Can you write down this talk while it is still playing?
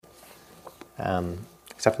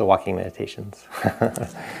except for the walking meditations.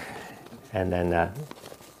 And then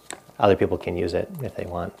other people can use it if they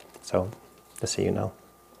want. So just so you know.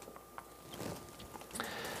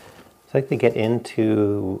 So I'd like to get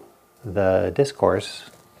into the discourse.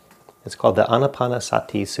 It's called the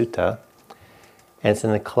Anapanasati Sutta, and it's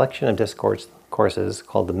in a collection of discourses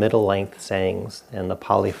called the Middle Length Sayings, and the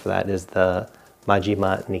Pali for that is the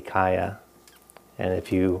Majjhima Nikaya. And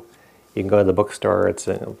if you can go to the bookstore, it's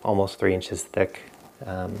almost 3 inches thick,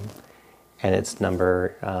 and it's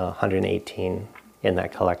number 118 in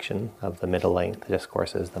that collection of the Middle Length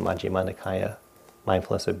Discourses, the Majjhima Nikaya,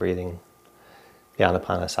 Mindfulness of Breathing, the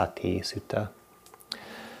Anapanasati Sutta.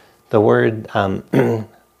 The word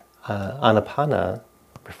anapana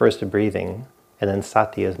refers to breathing, and then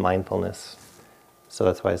sati is mindfulness. So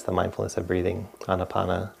that's why it's the mindfulness of breathing,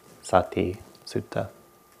 Anapanasati Sutta.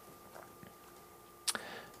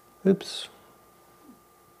 Oops.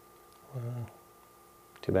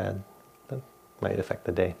 Too bad. That might affect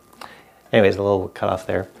the day. Anyways, a little cut off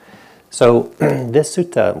there. So this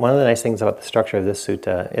sutta, one of the nice things about the structure of this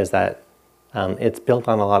sutta is that it's built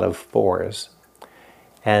on a lot of fours.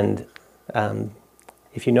 And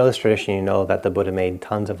if you know this tradition, you know that the Buddha made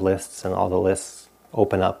tons of lists, and all the lists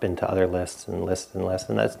open up into other lists and lists and lists.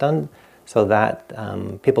 And that's done so that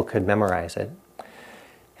people could memorize it.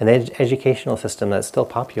 And the educational system that's still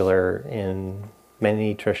popular in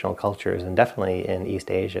many traditional cultures, and definitely in East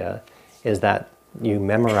Asia, is that you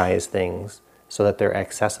memorize things so that they're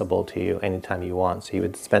accessible to you anytime you want. So you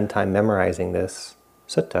would spend time memorizing this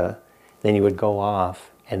sutta, then you would go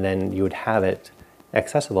off, and then you would have it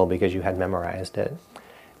accessible because you had memorized it,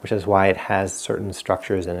 which is why it has certain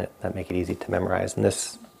structures in it that make it easy to memorize. In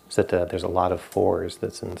this sutta, there's a lot of fours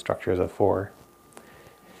that's in structures of 4.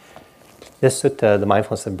 This sutta, the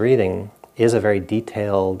mindfulness of breathing, is a very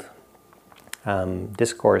detailed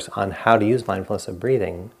discourse on how to use mindfulness of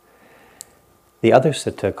breathing. The other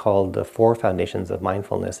sutta, called the 4 Foundations of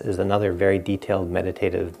Mindfulness, is another very detailed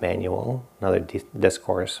meditative manual, another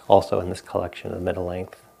discourse, also in this collection of middle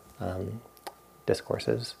length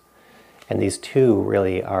discourses. And these two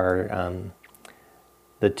really are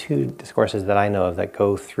the 2 discourses that I know of that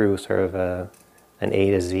go through sort of an A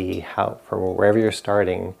to Z, how, for wherever you're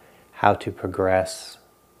starting, how to progress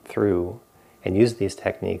through and use these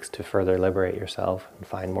techniques to further liberate yourself and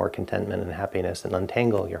find more contentment and happiness and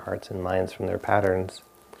untangle your hearts and minds from their patterns.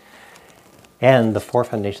 And the 4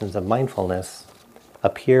 Foundations of Mindfulness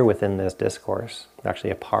appear within this discourse,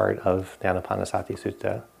 actually a part of the Anapanasati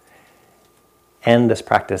Sutta. And this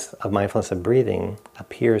practice of mindfulness of breathing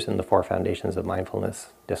appears in the 4 Foundations of Mindfulness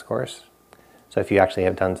discourse. So if you actually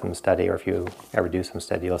have done some study, or if you ever do some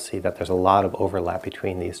study, you'll see that there's a lot of overlap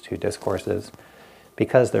between these 2 discourses,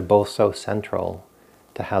 because they're both so central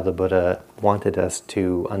to how the Buddha wanted us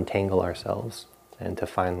to untangle ourselves and to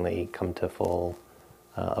finally come to full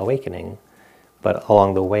awakening. But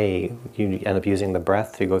along the way, you end up using the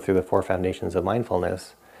breath to go through the 4 Foundations of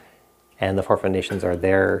Mindfulness, and the 4 Foundations are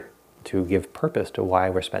there to give purpose to why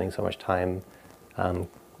we're spending so much time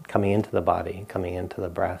coming into the body, coming into the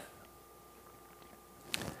breath.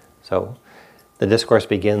 So the discourse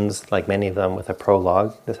begins, like many of them, with a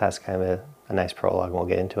prologue. This has kind of a nice prologue, and we'll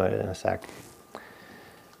get into it in a sec.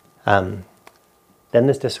 Then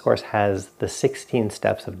this discourse has the 16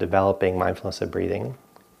 steps of developing mindfulness of breathing,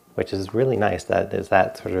 which is really nice. That is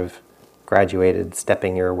that sort of graduated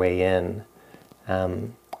stepping your way in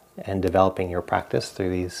and developing your practice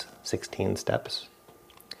through these 16 steps.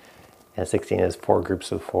 And 16 is 4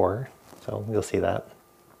 groups of 4, so you'll see that.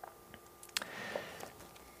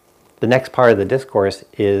 The next part of the discourse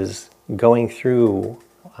is going through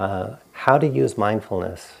how to use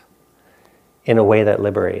mindfulness in a way that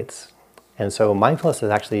liberates. And so mindfulness has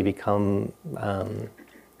actually become, in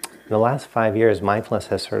the last 5 years, mindfulness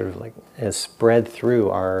has sort of has spread through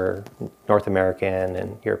our North American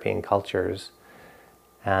and European cultures.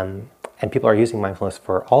 And people are using mindfulness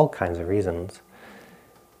for all kinds of reasons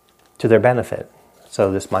to their benefit.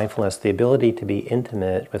 So this mindfulness, the ability to be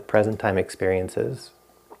intimate with present time experiences,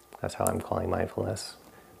 that's how I'm calling mindfulness.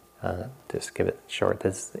 Just give it short.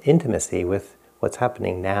 This intimacy with what's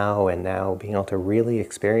happening now, and now being able to really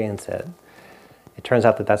experience it. It turns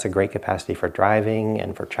out that that's a great capacity for driving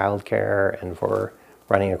and for childcare and for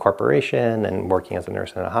running a corporation and working as a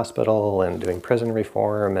nurse in a hospital and doing prison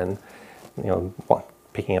reform and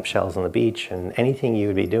picking up shells on the beach, and anything you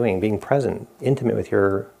would be doing, being present, intimate with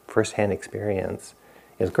your firsthand experience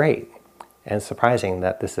is great. And it's surprising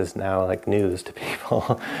that this is now like news to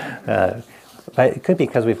people. But it could be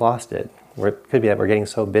because we've lost it. It could be that we're getting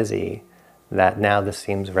so busy that now this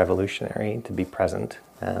seems revolutionary to be present,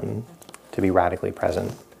 to be radically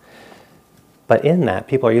present. But in that,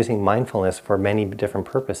 people are using mindfulness for many different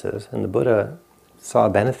purposes. And the Buddha saw a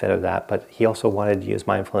benefit of that, but he also wanted to use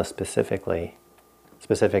mindfulness specifically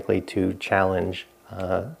to challenge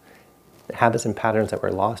habits and patterns that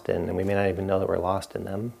we're lost in, and we may not even know that we're lost in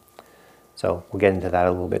them. So we'll get into that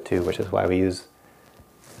a little bit too, which is why we use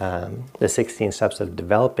the 16 steps of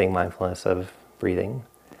developing mindfulness of breathing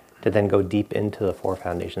to then go deep into the 4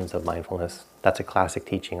 foundations of mindfulness. That's a classic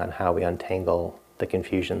teaching on how we untangle the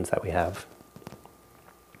confusions that we have.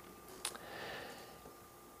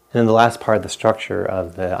 And then the last part of the structure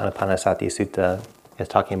of the Anapanasati Sutta is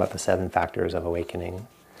talking about the 7 factors of awakening.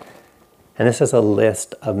 And this is a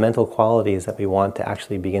list of mental qualities that we want to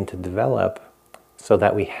actually begin to develop so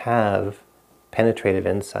that we have penetrative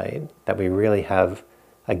insight, that we really have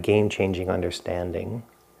a game-changing understanding,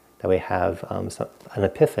 that we have an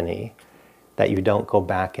epiphany, that you don't go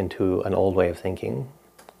back into an old way of thinking.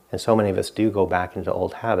 And so many of us do go back into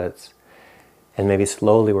old habits, and maybe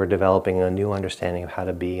slowly we're developing a new understanding of how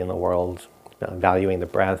to be in the world, valuing the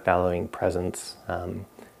breath, valuing presence,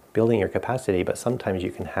 building your capacity, but sometimes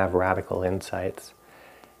you can have radical insights,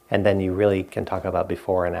 and then you really can talk about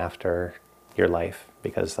before and after your life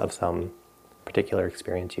because of some particular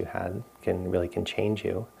experience you had can change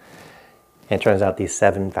you. And it turns out these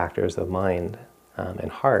 7 factors of mind and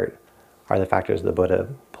heart are the factors the Buddha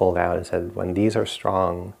pulled out and said, when these are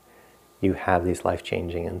strong, you have these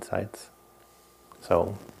life-changing insights.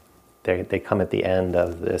 So they come at the end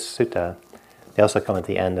of this sutta. They also come at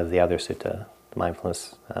the end of the other sutta, the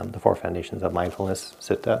mindfulness, the 4 foundations of mindfulness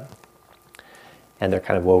sutta. And they're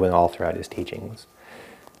kind of woven all throughout his teachings.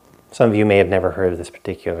 Some of you may have never heard of this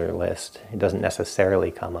particular list. It doesn't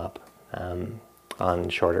necessarily come up on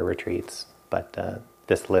shorter retreats, but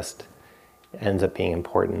this list ends up being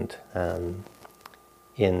important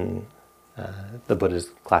in the Buddha's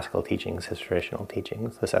classical teachings, his traditional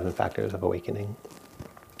teachings, the 7 factors of awakening,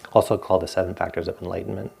 also called the 7 factors of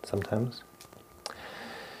enlightenment sometimes.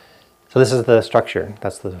 So this is the structure.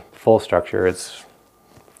 That's the full structure. It's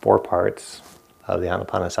 4 parts of the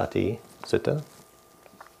Anapanasati Sutta.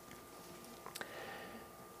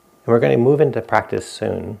 And we're going to move into practice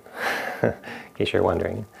soon, in case you're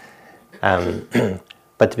wondering.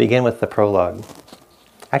 But to begin with the prologue.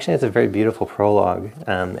 Actually, it's a very beautiful prologue,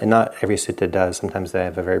 and not every sutta does. Sometimes they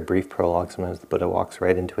have a very brief prologue. Sometimes the Buddha walks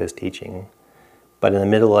right into his teaching. But in the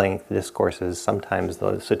middle-length discourses, sometimes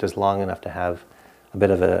the sutta is long enough to have a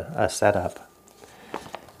bit of a setup.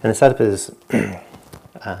 And the setup is,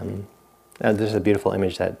 there's a beautiful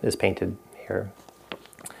image that is painted here.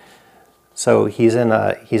 So he's in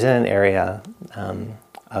an area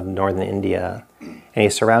of northern India, and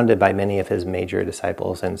he's surrounded by many of his major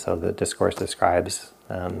disciples. And so the discourse describes,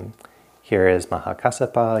 here is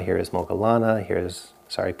Mahakassapa, here is Moggallana, here is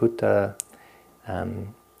Sariputta.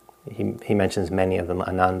 He mentions many of them,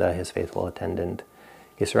 Ananda, his faithful attendant.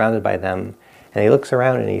 He's surrounded by them, and he looks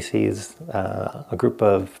around and he sees a group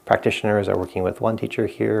of practitioners are working with one teacher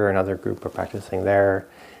here, another group are practicing there.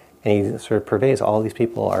 And he sort of pervades, all these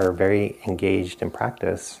people are very engaged in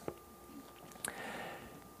practice.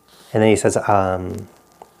 And then he says,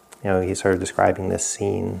 he's sort of describing this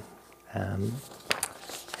scene.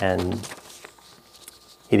 And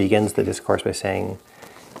he begins the discourse by saying,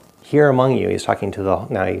 here among you, he's talking to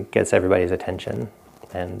now he gets everybody's attention.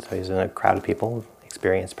 And so he's in a crowd of people,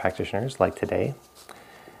 experienced practitioners like today.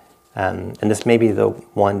 And this may be the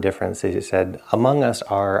one difference, as he said, among us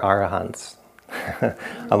are arahants.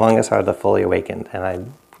 Among us are the fully awakened, and I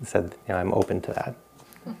said, I'm open to that,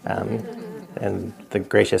 and the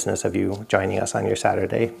graciousness of you joining us on your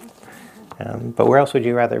Saturday. But where else would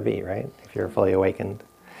you rather be, right? If you're fully awakened,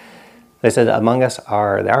 they said, among us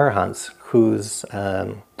are the arahants, whose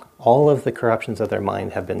all of the corruptions of their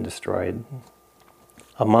mind have been destroyed.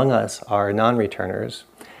 Among us are non-returners.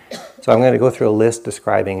 So I'm going to go through a list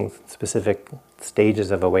describing specific stages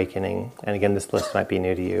of awakening, and again, this list might be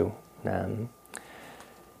new to you.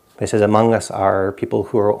 He says, among us are people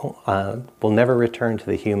who will never return to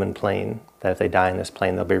the human plane, that if they die in this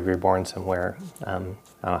plane, they'll be reborn somewhere on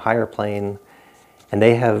a higher plane. And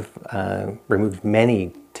they have removed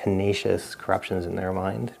many tenacious corruptions in their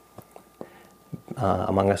mind.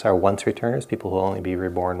 Among us are once returners, people who will only be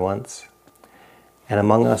reborn once. And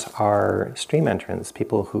among us are stream entrants,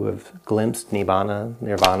 people who have glimpsed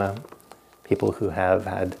nirvana, people who have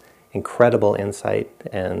had incredible insight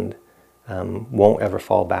and won't ever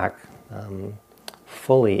fall back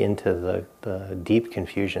fully into the deep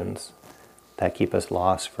confusions that keep us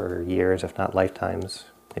lost for years, if not lifetimes,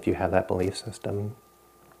 if you have that belief system.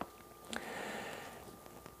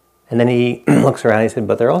 And then he looks around and he said,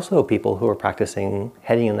 but there are also people who are practicing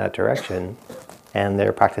heading in that direction, And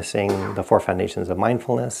they're practicing the 4 foundations of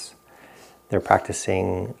mindfulness. They're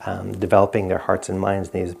practicing developing their hearts and minds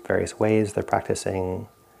in these various ways. They're practicing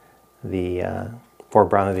the 4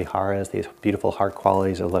 Brahma Viharas, these beautiful heart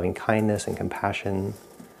qualities of loving kindness and compassion,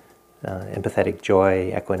 empathetic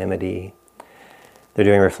joy, equanimity. They're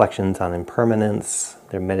doing reflections on impermanence.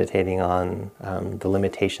 They're meditating on the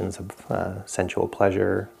limitations of sensual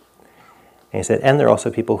pleasure. And he said, and there are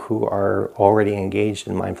also people who are already engaged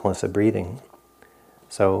in mindfulness of breathing.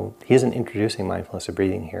 So he isn't introducing mindfulness of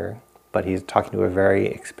breathing here, but he's talking to a very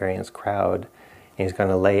experienced crowd, and he's going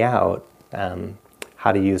to lay out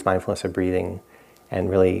how to use mindfulness of breathing and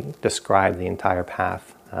really describe the entire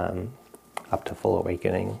path up to full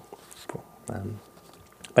awakening.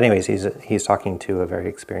 But anyways, he's talking to a very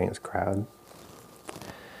experienced crowd.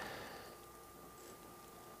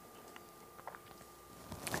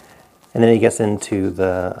 And then he gets into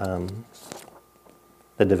the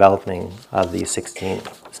developing of the 16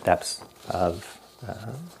 steps of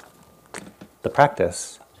the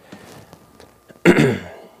practice.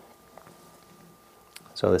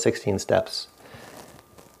 So the 16 steps.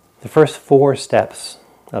 The first 4 steps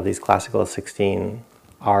of these classical 16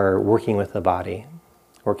 are working with the body,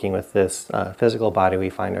 working with this physical body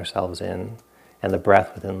we find ourselves in, and the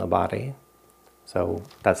breath within the body. So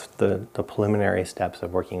that's the preliminary steps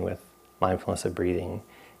of working with mindfulness of breathing.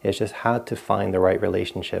 It's just how to find the right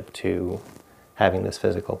relationship to having this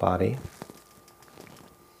physical body.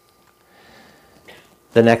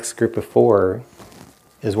 The next group of 4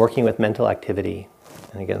 is working with mental activity.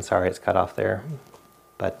 And again, sorry it's cut off there.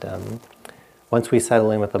 But once we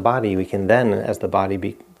settle in with the body, we can then, as the body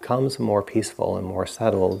becomes more peaceful and more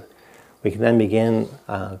settled, we can then begin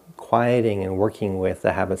quieting and working with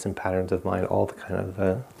the habits and patterns of mind, all the kind of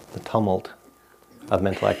the tumult of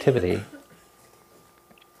mental activity.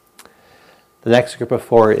 The next group of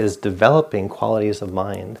 4 is developing qualities of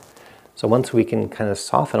mind. So once we can kind of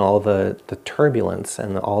soften all the turbulence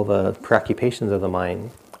and all the preoccupations of the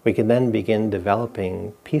mind, we can then begin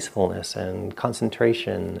developing peacefulness and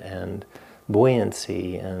concentration and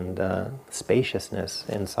buoyancy and spaciousness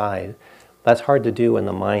inside. That's hard to do when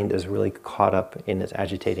the mind is really caught up in its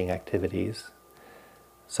agitating activities.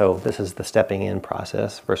 So this is the stepping in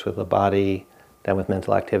process, first with the body, then with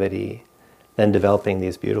mental activity, then developing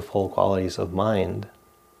these beautiful qualities of mind.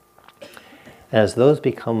 As those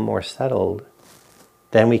become more settled,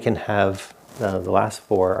 then we can have the last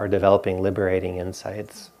 4 are developing liberating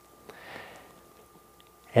insights.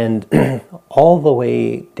 And all the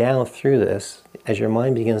way down through this, as your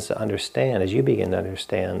mind begins to understand, as you begin to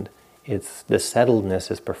understand, the settledness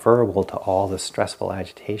is preferable to all the stressful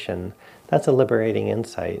agitation. That's a liberating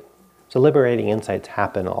insight. So liberating insights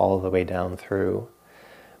happen all the way down through.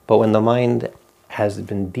 But when the mind has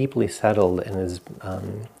been deeply settled and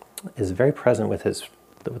is very present with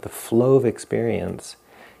the flow of experience,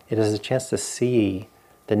 it is a chance to see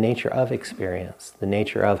the nature of experience, the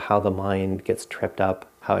nature of how the mind gets tripped up,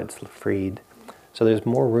 how it's freed. So there's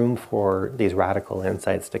more room for these radical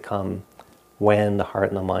insights to come when the heart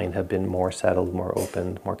and the mind have been more settled, more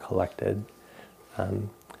opened, more collected.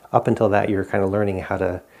 Up until that, you're kind of learning how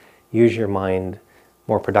to use your mind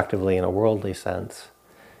more productively in a worldly sense.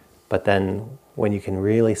 But then when you can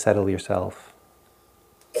really settle yourself,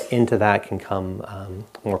 into that can come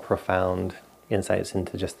more profound insights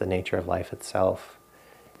into just the nature of life itself.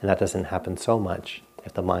 And that doesn't happen so much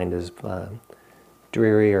if the mind is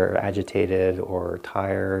dreary or agitated or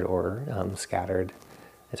tired or scattered.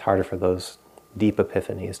 It's harder for those deep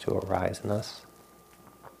epiphanies to arise in us.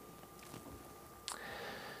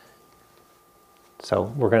 So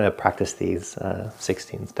we're going to practice these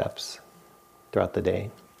 16 steps throughout the day.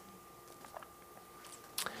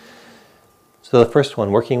 So the first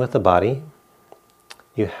one, working with the body,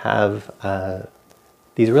 you have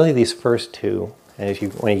these first 2. And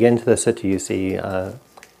when you get into the sutta, you see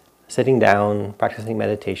sitting down, practicing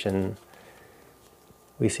meditation.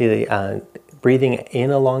 We see the breathing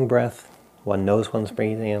in a long breath. One knows one's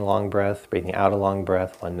breathing in a long breath. Breathing out a long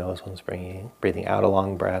breath. One knows one's breathing out a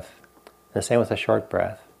long breath. And the same with a short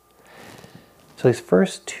breath. So these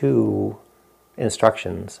first 2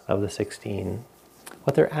 instructions of the 16,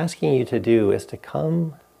 what they're asking you to do is to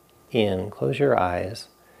come in, close your eyes,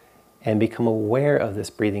 and become aware of this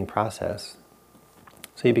breathing process.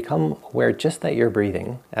 So you become aware just that you're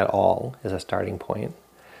breathing at all is a starting point.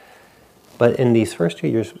 But in these first 2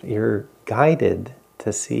 years, you're guided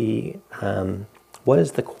to see what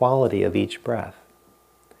is the quality of each breath.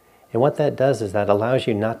 And what that does is that allows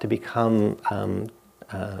you not to become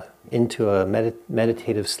into a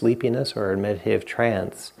meditative sleepiness or a meditative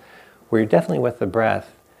trance, where you're definitely with the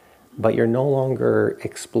breath, but you're no longer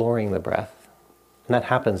exploring the breath. And that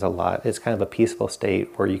happens a lot. It's kind of a peaceful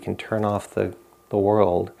state where you can turn off the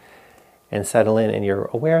world and settle in, and you're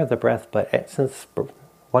aware of the breath, but since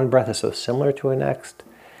one breath is so similar to the next,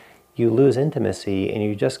 you lose intimacy and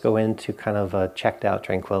you just go into kind of a checked out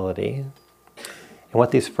tranquility. And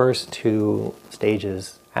what these first two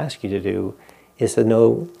stages ask you to do is to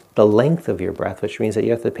know the length of your breath, which means that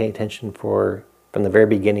you have to pay attention from the very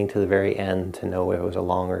beginning to the very end to know if it was a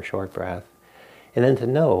long or short breath. And then to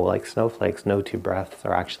know, like snowflakes, no two breaths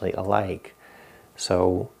are actually alike.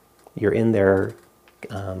 So you're in there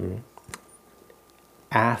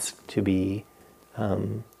asked to be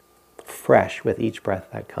fresh with each breath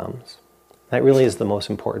that comes. That really is the most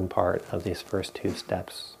important part of these first two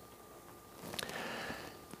steps.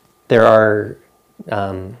 There are,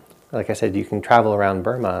 like I said, you can travel around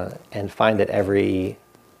Burma and find that every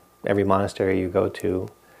monastery you go to,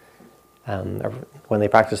 when they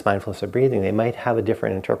practice mindfulness of breathing, they might have a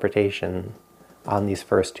different interpretation on these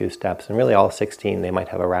first two steps. And really all 16, they might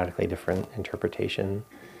have a radically different interpretation.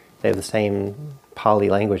 They have the same Pali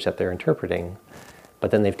language that they're interpreting, but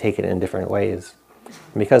then they've taken it in different ways.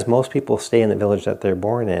 And because most people stay in the village that they're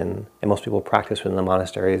born in, and most people practice within the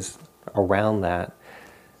monasteries around that,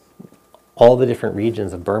 all the different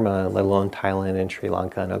regions of Burma, let alone Thailand and Sri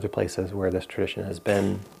Lanka and other places where this tradition has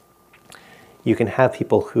been, you can have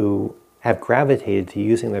people who have gravitated to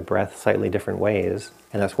using the breath slightly different ways,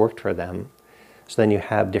 and that's worked for them. So then you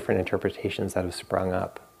have different interpretations that have sprung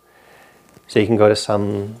up. So you can go to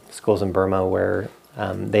some schools in Burma where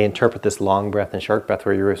they interpret this long breath and short breath,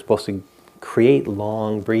 where you're supposed to create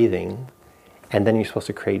long breathing, and then you're supposed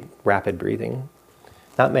to create rapid breathing.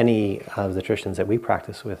 Not many of the traditions that we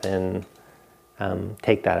practice within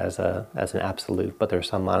take that as an absolute, but there are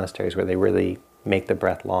some monasteries where they really make the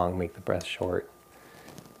breath long, make the breath short.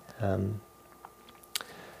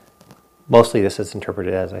 Mostly this is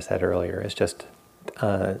interpreted, as I said earlier, as just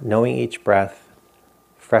knowing each breath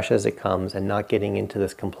fresh as it comes and not getting into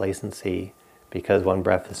this complacency because one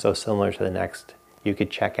breath is so similar to the next, you could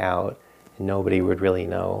check out and nobody would really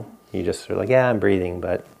know. You just sort of like, yeah, I'm breathing,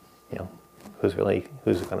 but who's going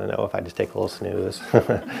to know if I just take a little snooze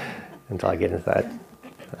until I get into that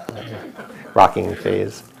rocking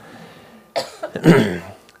phase.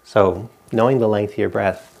 So knowing the length of your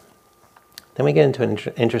breath. Then we get into an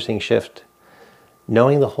interesting shift,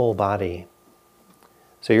 knowing the whole body.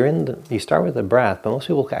 So you start with the breath, but most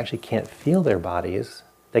people actually can't feel their bodies.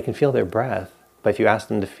 They can feel their breath, but if you ask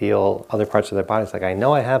them to feel other parts of their bodies, like I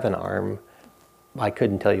know I have an arm, I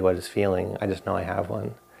couldn't tell you what it's feeling, I just know I have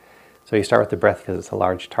one. So you start with the breath because it's a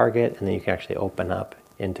large target, and then you can actually open up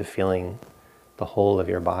into feeling the whole of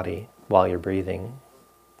your body while you're breathing.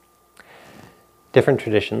 Different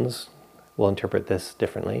traditions will interpret this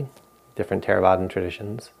differently, different Theravadan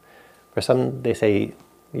traditions. For some, they say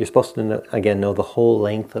you're supposed to, know the whole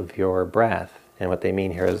length of your breath, and what they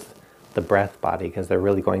mean here is the breath body, because they're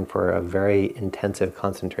really going for a very intensive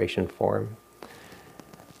concentration form.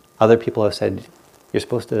 Other people have said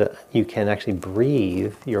you can actually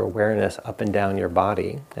breathe your awareness up and down your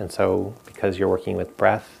body, and so because you're working with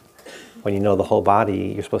breath, when you know the whole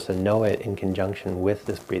body, you're supposed to know it in conjunction with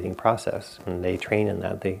this breathing process. And they train in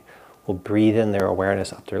that. They will breathe in their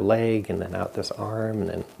awareness up their leg, and then out this arm, and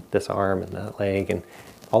then this arm, and that leg, and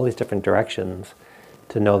all these different directions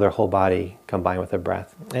to know their whole body combined with the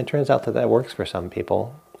breath. And it turns out that works for some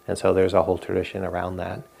people, and so there's a whole tradition around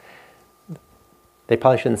that. They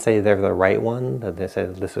probably shouldn't say they're the right one, that they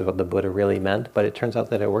said this is what the Buddha really meant, but it turns out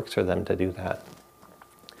that it works for them to do that.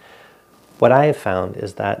 What I have found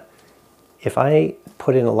is that if I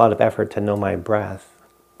put in a lot of effort to know my breath,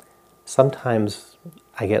 sometimes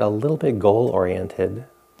I get a little bit goal-oriented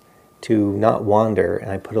to not wander,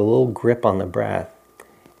 and I put a little grip on the breath,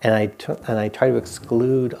 and I try to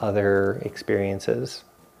exclude other experiences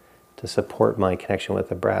to support my connection with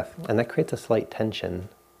the breath, and that creates a slight tension.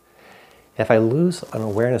 If I lose an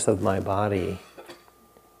awareness of my body,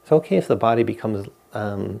 it's okay if the body becomes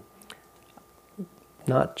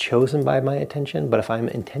not chosen by my attention, but if I'm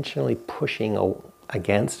intentionally pushing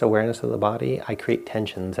against awareness of the body, I create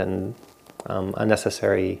tensions and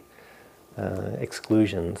unnecessary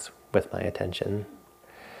exclusions with my attention.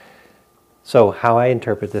 So how I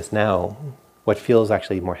interpret this now, what feels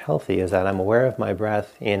actually more healthy is that I'm aware of my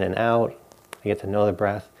breath in and out, I get to know the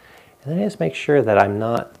breath, and then I just make sure that I'm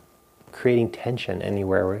not creating tension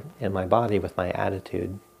anywhere in my body with my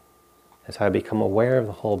attitude. And so I become aware of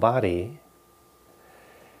the whole body.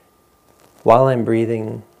 While I'm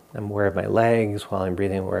breathing, I'm aware of my legs. While I'm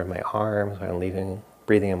breathing, I'm aware of my arms. While I'm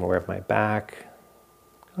breathing, I'm aware of my back.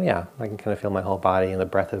 Oh yeah, I can kind of feel my whole body, and the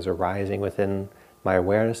breath is arising within my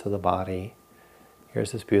awareness of the body.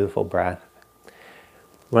 Here's this beautiful breath.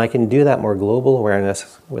 When I can do that more global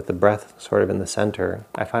awareness with the breath sort of in the center,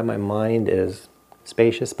 I find my mind is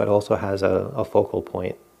spacious but also has a focal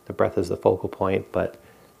point. The breath is the focal point, but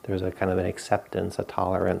there's a kind of an acceptance, a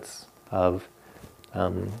tolerance of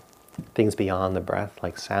things beyond the breath,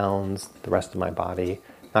 like sounds, the rest of my body.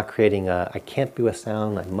 Not creating I can't be with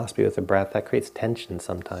sound, I must be with the breath. That creates tension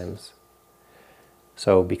sometimes.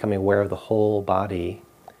 So becoming aware of the whole body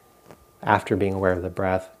after being aware of the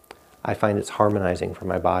breath, I find it's harmonizing for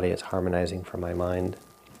my body, it's harmonizing for my mind.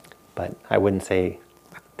 But I wouldn't say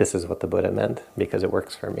this is what the Buddha meant, because it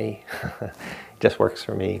works for me. It just works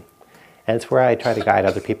for me. And it's where I try to guide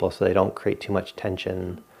other people so they don't create too much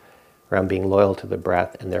tension around being loyal to the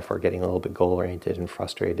breath and therefore getting a little bit goal-oriented and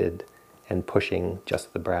frustrated and pushing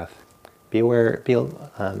just the breath. Be aware,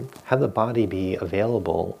 have the body be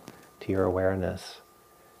available to your awareness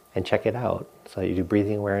and check it out. So you do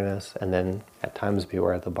breathing awareness and then at times be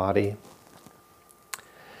aware of the body.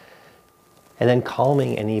 And then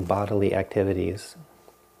calming any bodily activities.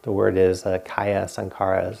 The word is kaya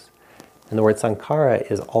sankharas. And the word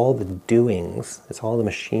sankhara is all the doings, it's all the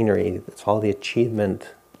machinery, it's all the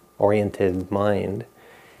achievement-oriented mind.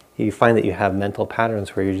 You find that you have mental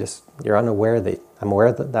patterns where you're unaware that, I'm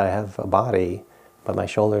aware that I have a body, but my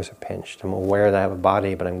shoulders are pinched. I'm aware that I have a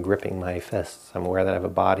body, but I'm gripping my fists. I'm aware that I have a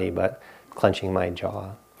body, but clenching my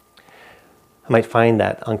jaw. I might find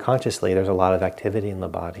that unconsciously there's a lot of activity in the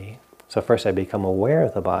body. So first I become aware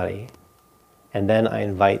of the body, and then I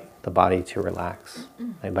invite the body to relax.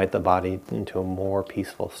 I invite the body into a more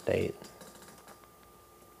peaceful state.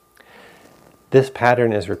 This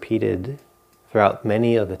pattern is repeated throughout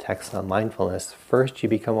many of the texts on mindfulness. First, you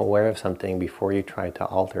become aware of something before you try to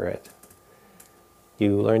alter it.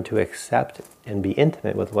 You learn to accept and be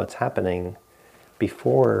intimate with what's happening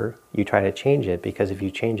before you try to change it, because if you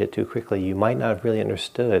change it too quickly, you might not have really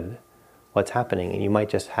understood what's happening, and you might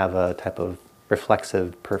just have a type of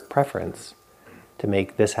reflexive preference to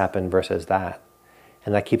make this happen versus that.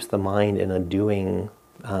 And that keeps the mind in a doing,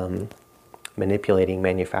 manipulating,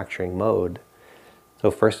 manufacturing mode.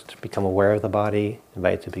 So first become aware of the body,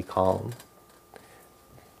 invite it to be calm.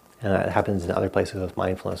 And that happens in other places with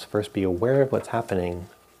mindfulness. First be aware of what's happening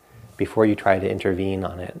before you try to intervene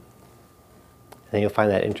on it. And then you'll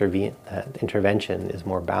find that intervention is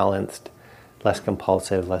more balanced, less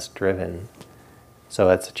compulsive, less driven. So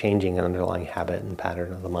that's changing an underlying habit and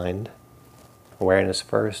pattern of the mind. Awareness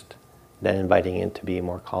first, then inviting it to be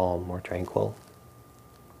more calm, more tranquil.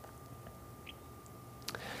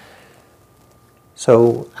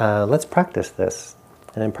 So let's practice this.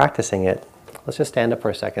 And in practicing it, let's just stand up for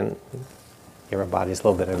a second. Give our bodies a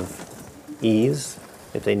little bit of ease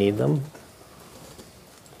if they need them.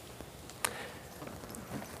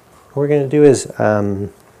 What we're going to do is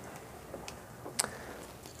about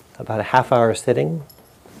a half hour sitting.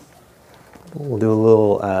 We'll do a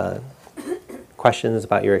little questions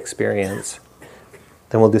about your experience.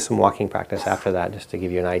 Then we'll do some walking practice after that, just to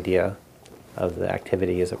give you an idea of the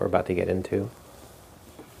activities that we're about to get into.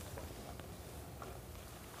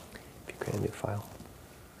 If you create a new file.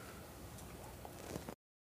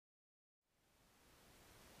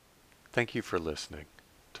 Thank you for listening.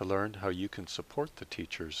 To learn how you can support the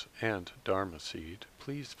teachers and Dharma Seed,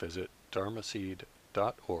 please visit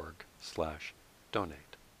dharmaseed.org/donate.